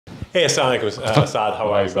Hey, assalamu alaikum, Saad.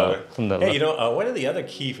 How are you, brother? Alhamdulillah. Hey, one of the other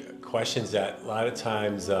key questions that a lot of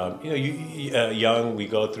times, young, we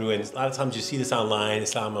go through, and a lot of times you see this online,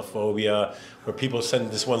 Islamophobia, where people send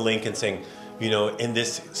this one link and saying, in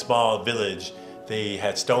this small village, they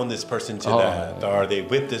had stoned this person to death, or they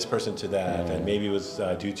whipped this person to death, and maybe it was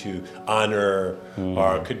due to honor,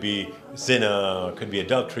 or it could be zina, or it could be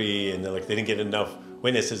adultery, and they're like, they didn't get enough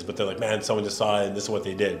witnesses, but they're like, man, someone just saw it, and this is what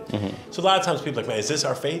they did. So a lot of times people are like, man, is this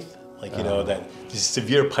our faith? That these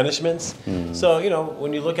severe punishments. So,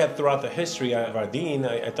 when you look at throughout the history of our deen,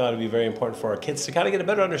 I thought it'd be very important for our kids to kind of get a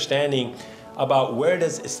better understanding about where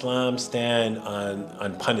does Islam stand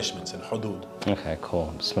on punishments and hudud. Okay,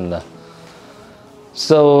 cool. Bismillah.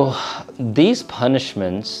 So these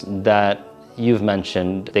punishments that you've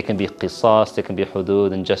mentioned, they can be qisas, they can be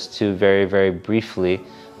hudud, and just to very, very briefly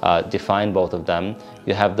define both of them,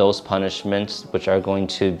 you have those punishments which are going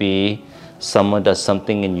to be someone does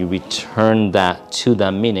something and you return that to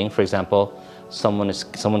them, meaning, for example, someone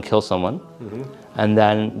kills someone, and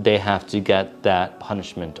then they have to get that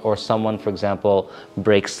punishment. Or someone, for example,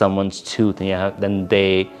 breaks someone's tooth, and then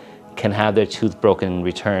they can have their tooth broken in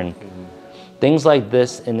return. Things like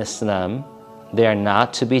this in Islam, they are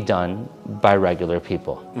not to be done by regular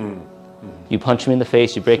people. You punch me in the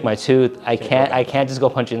face, you break my tooth, I can't just go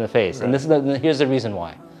punch you in the face. Right. And here's the reason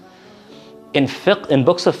why. In fiqh, in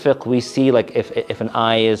books of fiqh, we see like if an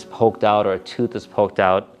eye is poked out or a tooth is poked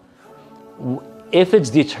out, if it's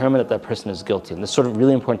determined that that person is guilty, and this is sort of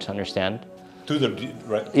really important to understand. Through the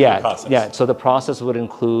process. Yeah. So the process would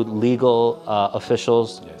include legal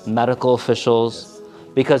officials, medical officials,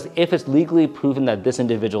 because if it's legally proven that this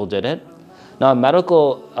individual did it, now a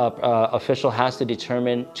medical official has to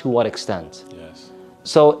determine to what extent. Yes.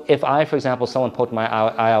 So if for example, someone poked my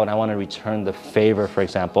eye out and I want to return the favor, for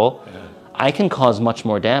example, I can cause much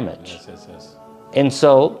more damage. Yes. And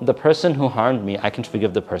so the person who harmed me, I can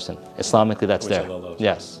forgive the person. Islamically, that's which there. Allah loves.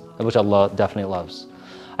 Yes, which Allah definitely loves.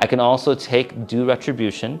 I can also take due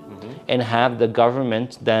retribution and have the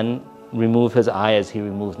government then remove his eye as he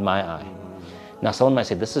removed my eye. Now someone might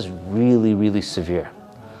say, this is really, really severe.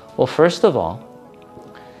 Well, first of all,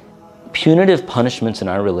 punitive punishments in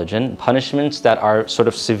our religion, punishments that are sort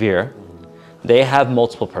of severe, they have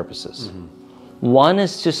multiple purposes. One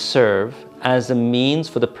is to serve as a means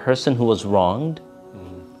for the person who was wronged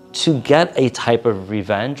to get a type of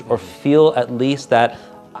revenge or feel at least that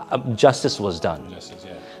justice was done.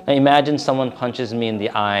 Now imagine someone punches me in the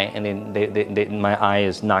eye and my eye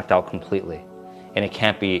is knocked out completely and it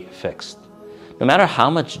can't be fixed. No matter how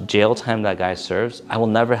much jail time that guy serves, I will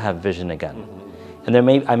never have vision again. And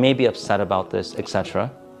I may be upset about this,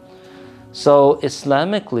 etc. So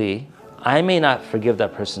Islamically, I may not forgive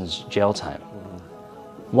that person's jail time.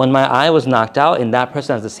 When my eye was knocked out and that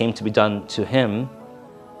person has the same to be done to him,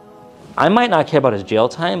 I might not care about his jail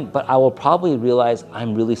time, but I will probably realize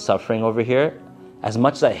I'm really suffering over here. As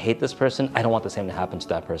much as I hate this person, I don't want the same to happen to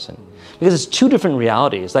that person. Because it's two different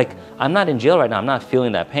realities. Like, I'm not in jail right now, I'm not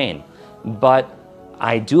feeling that pain. But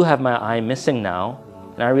I do have my eye missing now,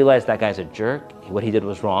 and I realize that guy's a jerk, what he did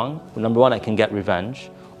was wrong. Number one, I can get revenge.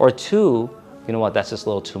 Or two, you know what, that's just a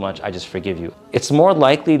little too much, I just forgive you. It's more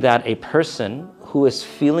likely that a person who is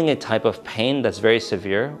feeling a type of pain that's very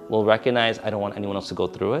severe will recognize, I don't want anyone else to go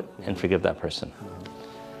through it, and forgive that person.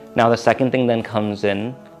 Now the second thing then comes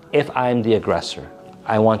in, if I'm the aggressor,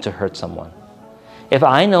 I want to hurt someone. If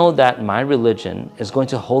I know that my religion is going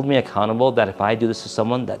to hold me accountable, that if I do this to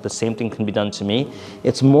someone, that the same thing can be done to me,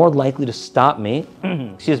 it's more likely to stop me,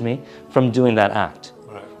 from doing that act.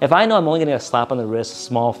 Right. If I know I'm only gonna get a slap on the wrist, a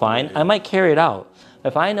small fine, I might carry it out.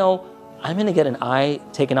 If I know I'm gonna get an eye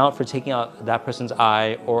taken out for taking out that person's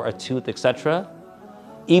eye or a tooth, etc.,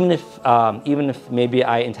 even if maybe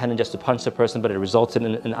I intended just to punch the person, but it resulted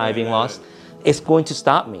in an eye being lost, it's going to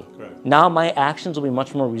stop me. Correct. Now my actions will be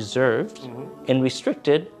much more reserved and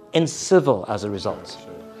restricted and civil as a result.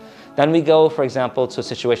 Then we go, for example, to a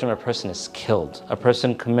situation where a person is killed. A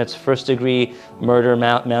person commits first-degree murder,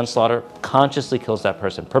 manslaughter, consciously kills that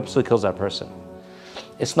person, purposely kills that person.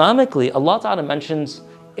 Islamically, Allah Ta'ala mentions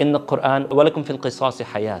in the Quran, وَلَكُمْ فِي الْقِصَاصِ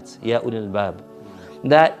حَيَاةٍ يَا أُولِي الْبَابِ,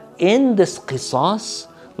 that in this qisas,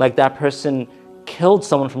 like that person killed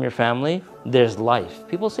someone from your family, there's life.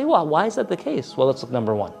 People say, well, why is that the case? Well, let's look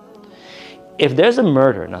number one. If there's a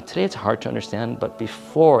murder, now today it's hard to understand, but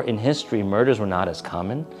before in history, murders were not as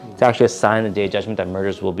common. It's actually a sign in the Day of Judgment that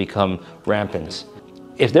murders will become rampant.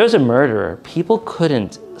 If there's a murderer, people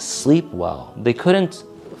couldn't sleep well. They couldn't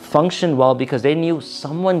function well because they knew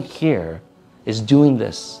someone here is doing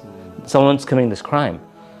this. Someone's committing this crime.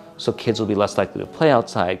 So kids will be less likely to play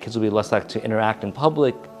outside. Kids will be less likely to interact in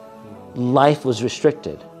public. Life was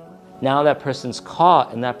restricted. Now that person's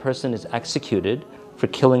caught and that person is executed for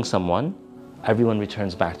killing someone, everyone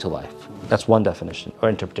returns back to life. That's one definition or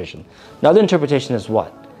interpretation. Another interpretation is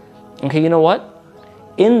what? Okay, you know what?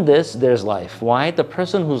 In this, there's life. Why? The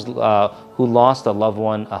person who lost a loved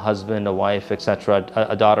one, a husband, a wife, etc.,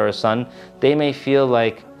 a daughter, a son, they may feel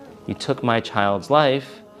like, you took my child's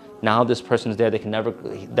life. Now this person's there. They can never.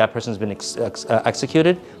 That person's been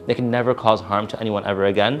executed. They can never cause harm to anyone ever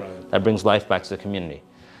again. Right. That brings life back to the community.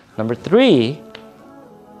 Number three,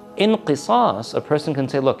 in qisas, a person can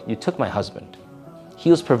say, look, you took my husband.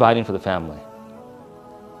 He was providing for the family.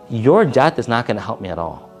 Your death is not going to help me at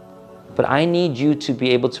all. But I need you to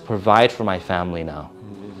be able to provide for my family now.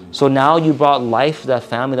 Mm-hmm. So now you brought life to that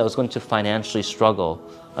family that was going to financially struggle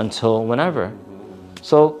until whenever. Mm-hmm.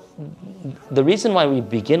 So the reason why we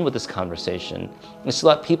begin with this conversation is to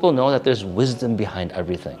let people know that there's wisdom behind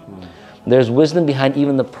everything. Mm. There's wisdom behind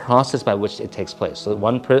even the process by which it takes place. So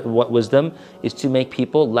what wisdom is to make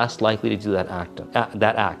people less likely to do that act.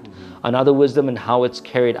 Mm-hmm. Another wisdom in how it's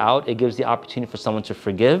carried out, it gives the opportunity for someone to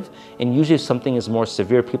forgive. And usually if something is more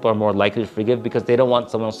severe, people are more likely to forgive because they don't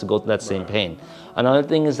want someone else to go through that same pain. Another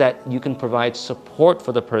thing is that you can provide support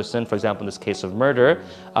for the person, for example, in this case of murder,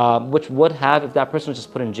 which would have, if that person was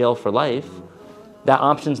just put in jail for life, that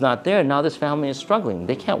option's not there. Now this family is struggling.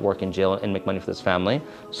 They can't work in jail and make money for this family.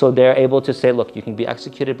 So they're able to say, look, you can be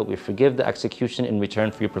executed, but we forgive the execution in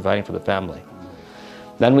return for you providing for the family.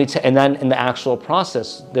 Then and then in the actual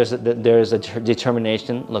process, there's a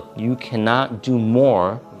determination, look, you cannot do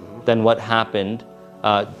more than what happened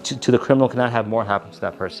to the criminal, cannot have more happen to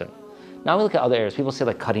that person. Now we look at other areas. People say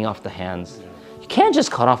like cutting off the hands. You can't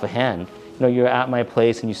just cut off a hand. You know, you're at my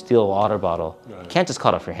place and you steal a water bottle. Right. You can't just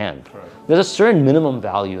cut off your hand. Right. There's a certain minimum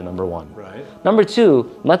value, number one. Right. Number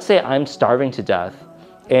two, let's say I'm starving to death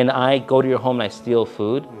and I go to your home and I steal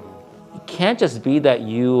food. Mm-hmm. It can't just be that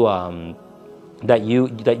you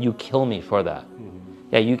kill me for that. Mm-hmm.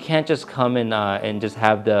 Yeah, you can't just come and just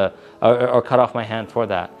have or cut off my hand for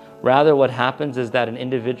that. Rather, what happens is that an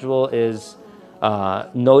individual is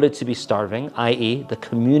noted to be starving, i.e., the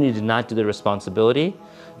community did not do their responsibility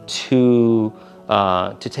to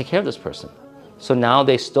take care of this person. So now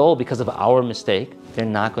they stole because of our mistake. They're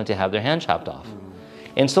not going to have their hand chopped off.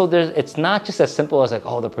 And so it's not just as simple as like,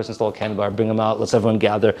 oh, the person stole a candy bar, bring them out, let's everyone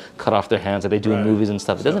gather, cut off their hands, like they do in movies and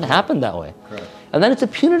stuff. It doesn't happen that way. Right. And then it's a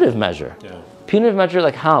punitive measure. Yeah. Punitive measure,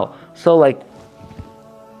 like how? So like,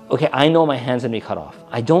 okay, I know my hand's gonna be cut off.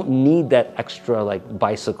 I don't need that extra like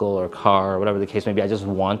bicycle or car or whatever the case may be. I just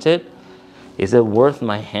want it. Is it worth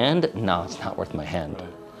my hand? No, it's not worth my hand. Right.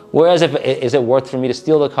 Whereas is it worth for me to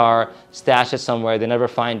steal the car, stash it somewhere, they never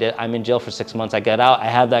find it, I'm in jail for 6 months, I get out, I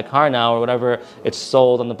have that car now or whatever, it's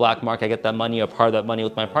sold on the black market, I get that money or part of that money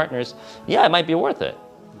with my partners, yeah, it might be worth it.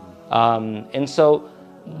 And so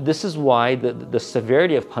this is why the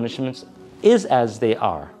severity of punishments is as they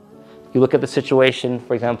are. You look at the situation,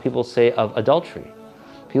 for example, people say of adultery.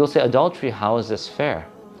 People say, adultery, how is this fair?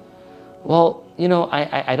 Well, you know,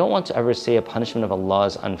 I don't want to ever say a punishment of Allah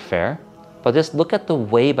is unfair, but just look at the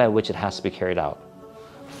way by which it has to be carried out.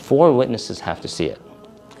 4 witnesses have to see it.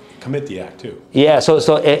 Commit the act too. Yeah,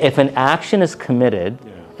 so if an action is committed,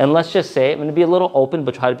 and let's just say, I'm going to be a little open,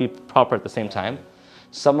 but try to be proper at the same time.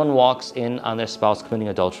 Someone walks in on their spouse committing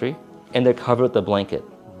adultery, and they're covered with a blanket.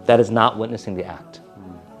 That is not witnessing the act.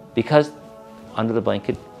 Because under the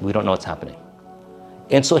blanket, we don't know what's happening.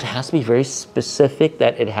 And so it has to be very specific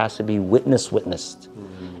that it has to be witnessed.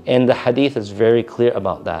 And the hadith is very clear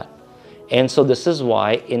about that. And so this is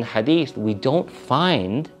why in hadith, we don't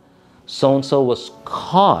find so-and-so was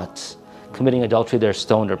caught committing adultery, they're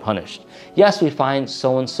stoned or punished. Yes, we find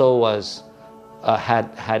so-and-so was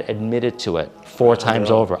had admitted to it 4 times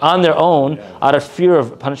over on their own, out of fear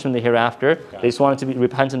of punishment in the hereafter. They just wanted to be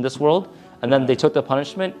repent in this world, and then they took the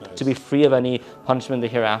punishment to be free of any punishment in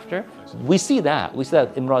the hereafter. We see that. We see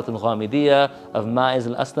that Imrat al-Ghamidiyya, of Ma'iz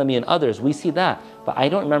al-Aslami and others. We see that. But I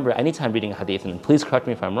don't remember any time reading a hadith, and please correct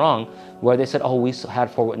me if I'm wrong, where they said, oh, we had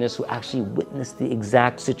 4 witnesses who actually witnessed the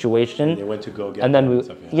exact situation. And they went to go get and then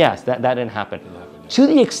yes, that didn't happen. To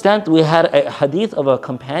the extent we had a hadith of a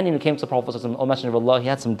companion who came to the Prophet and said, oh, Messenger of Allah, he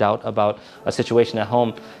had some doubt about a situation at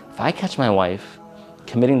home. If I catch my wife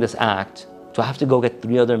committing this act, do I have to go get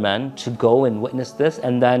 3 other men to go and witness this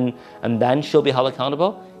and then she'll be held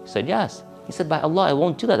accountable? He said, yes. He said, by Allah, I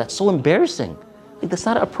won't do that. That's so embarrassing. Like, that's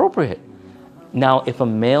not appropriate. Now, if a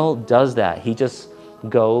male does that, he just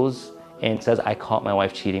goes and says, I caught my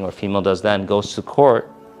wife cheating, or a female does that and goes to court.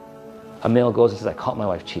 A male goes and says, I caught my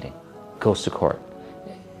wife cheating, goes to court.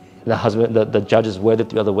 The husband, the judges, where are the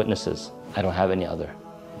 3 other witnesses? I don't have any other.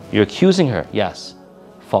 You're accusing her? Yes.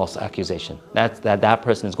 false accusation. That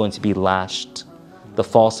person is going to be lashed, the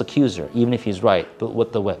false accuser, even if he's right, but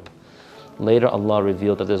with the whip. Later, Allah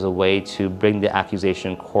revealed that there's a way to bring the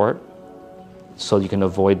accusation in court so you can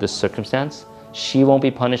avoid this circumstance. She won't be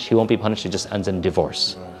punished, he won't be punished, it just ends in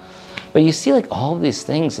divorce. But you see, like all of these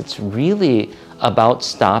things, it's really about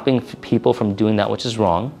stopping people from doing that which is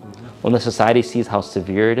wrong. When the society sees how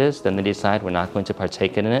severe it is, then they decide we're not going to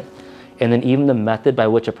partake in it. And then even the method by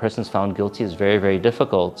which a person is found guilty is very, very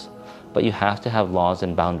difficult. But you have to have laws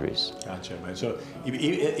and boundaries. Gotcha, man. So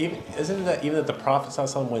isn't that even that the Prophet saw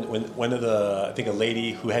someone when one of the, I think a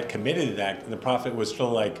lady who had committed that, and the Prophet was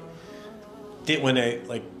still like, didn't want to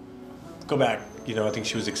like go back. You know, I think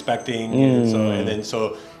she was expecting, and then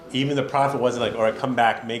even the Prophet wasn't like, all right, come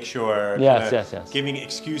back, make sure. Yes. Giving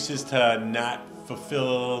excuses to not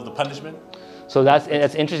fulfill the punishment. So that's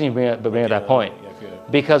interesting you bring up that point.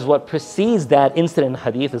 Because what precedes that incident in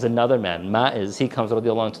hadith is another man, Ma'iz. He comes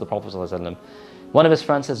radiallahu anhu to the Prophet ﷺ. One of his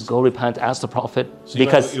friends says, go repent, ask the Prophet. So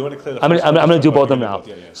because you want to clear the I'm going to do both of them now.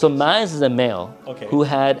 So please. Ma'iz is a male who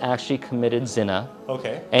had actually committed zina.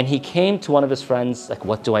 And he came to one of his friends, like,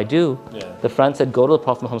 what do I do? The friend said, go to the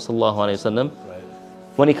Prophet Muhammad ﷺ.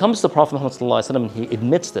 When he comes to the Prophet Muhammad ﷺ, he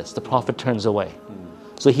admits this. The Prophet turns away.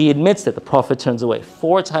 So he admits that the Prophet turns away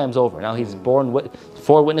 4 times over. Now he's borne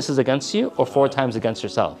 4 witnesses against you or 4 times against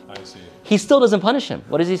yourself. I see. He still doesn't punish him.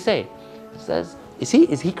 What does he say? He says,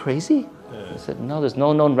 is he crazy? He said, no, there's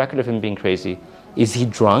no known record of him being crazy. Is he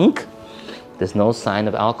drunk? There's no sign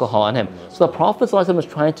of alcohol on him. So the Prophet ﷺ was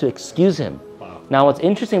trying to excuse him. Now what's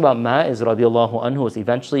interesting about Ma'iz radiallahu anhu is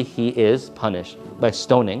eventually he is punished by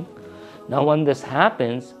stoning. Now when this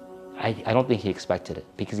happens, I don't think he expected it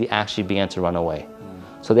because he actually began to run away.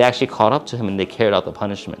 So they actually caught up to him and they carried out the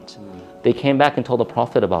punishment. They came back and told the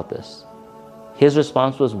Prophet about this. His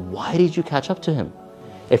response was, why did you catch up to him?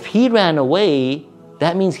 If he ran away,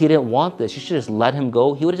 that means he didn't want this. You should just let him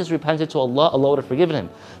go. He would have just repented to Allah. Allah would have forgiven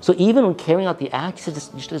him. So even when carrying out the act,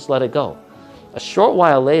 you should just let it go. A short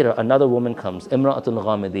while later, another woman comes, Imra'atul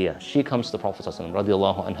Ghamidiyah. She comes to the Prophet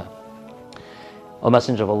radiallahu anha. O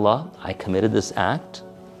Messenger of Allah, I committed this act,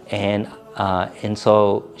 and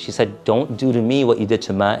so she said, don't do to me what you did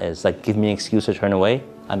to Ma'iz, like give me an excuse to turn away.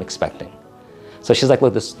 I'm expecting. So she's like,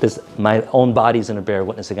 look, this my own body's going to bear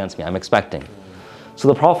witness against me. I'm expecting. So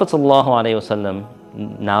the Prophet ﷺ,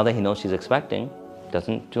 now that he knows she's expecting,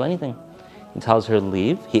 doesn't do anything. He tells her to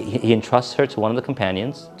leave. He entrusts her to one of the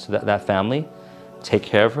companions, to that family, take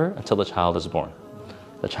care of her until the child is born.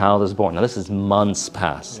 The child is born. Now this is months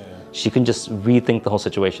past. She can just rethink the whole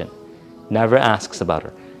situation. Never asks about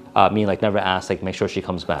her. Never asks, make sure she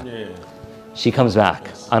comes back. She comes back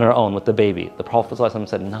on her own with the baby. The Prophet ﷺ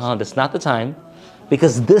said, no, that's not the time,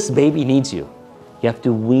 because this baby needs you. You have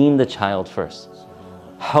to wean the child first.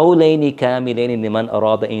 2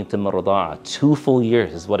 full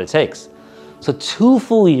years is what it takes. So 2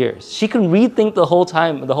 full years. She can rethink the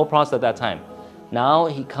whole process at that time. Now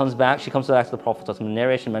she comes back to the Prophet. The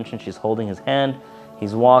narration mentions she's holding his hand,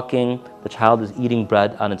 he's walking, the child is eating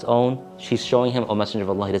bread on its own. She's showing him, oh Messenger of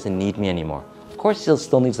Allah, he doesn't need me anymore. Of course he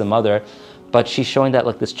still needs the mother, but she's showing that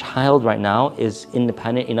this child right now is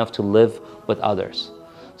independent enough to live with others.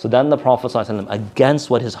 So then the Prophet ﷺ, against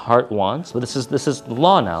what his heart wants, but this is the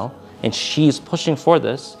law now, and she's pushing for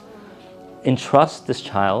this, entrusts this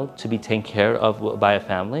child to be taken care of by a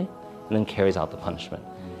family, and then carries out the punishment.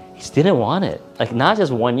 He didn't want it. Not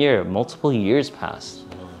just 1 year, multiple years passed.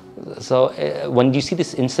 So when you see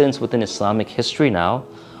this incidents within Islamic history now,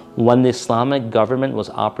 when the Islamic government was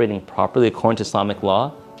operating properly according to Islamic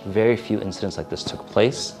law, very few incidents like this took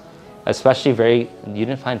place. Especially you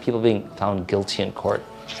didn't find people being found guilty in court.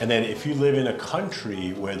 And then if you live in a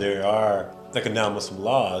country where there are a non-Muslim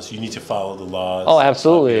laws, you need to follow the laws. Oh,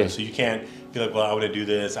 absolutely. So you can't be like, well, I want to do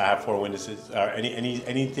this, I have 4 witnesses, or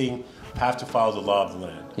anything, have to follow the law of the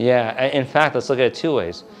land. Yeah, in fact, let's look at it 2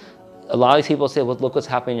 ways. A lot of people say, well, look what's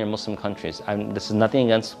happening in your Muslim countries. This is nothing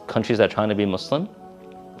against countries that are trying to be Muslim.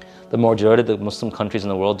 The majority of the Muslim countries in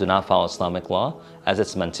the world do not follow Islamic law as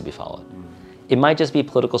it's meant to be followed. It might just be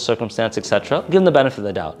political circumstance, etc. Give them the benefit of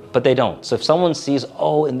the doubt, but they don't. So if someone sees,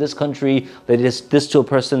 oh, in this country, they did this to a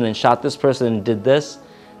person and shot this person and did this,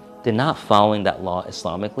 they're not following that law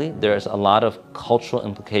Islamically. There's a lot of cultural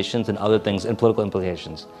implications and other things and political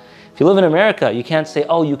implications. If you live in America, you can't say,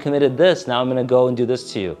 oh, you committed this, now I'm going to go and do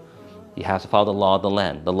this to you. You have to follow the law of the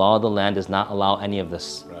land. The law of the land does not allow any of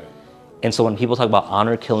this. Right. And so when people talk about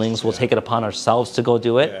honor killings, we'll take it upon ourselves to go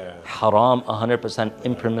do it. Haram, 100%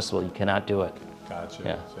 impermissible. You cannot do it. Gotcha.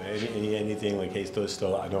 Yeah. So anything like hey,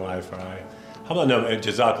 still I know eye for eye. How about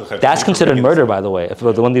no? That's considered murder, by the way. If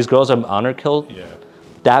when these girls are honor killed,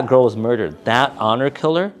 that girl was murdered. That honor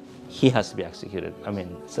killer, he has to be executed. I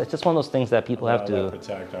mean, it's just one of those things that people have to.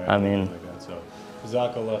 Protect, I mean. like that. So,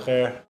 Jazakallah khair.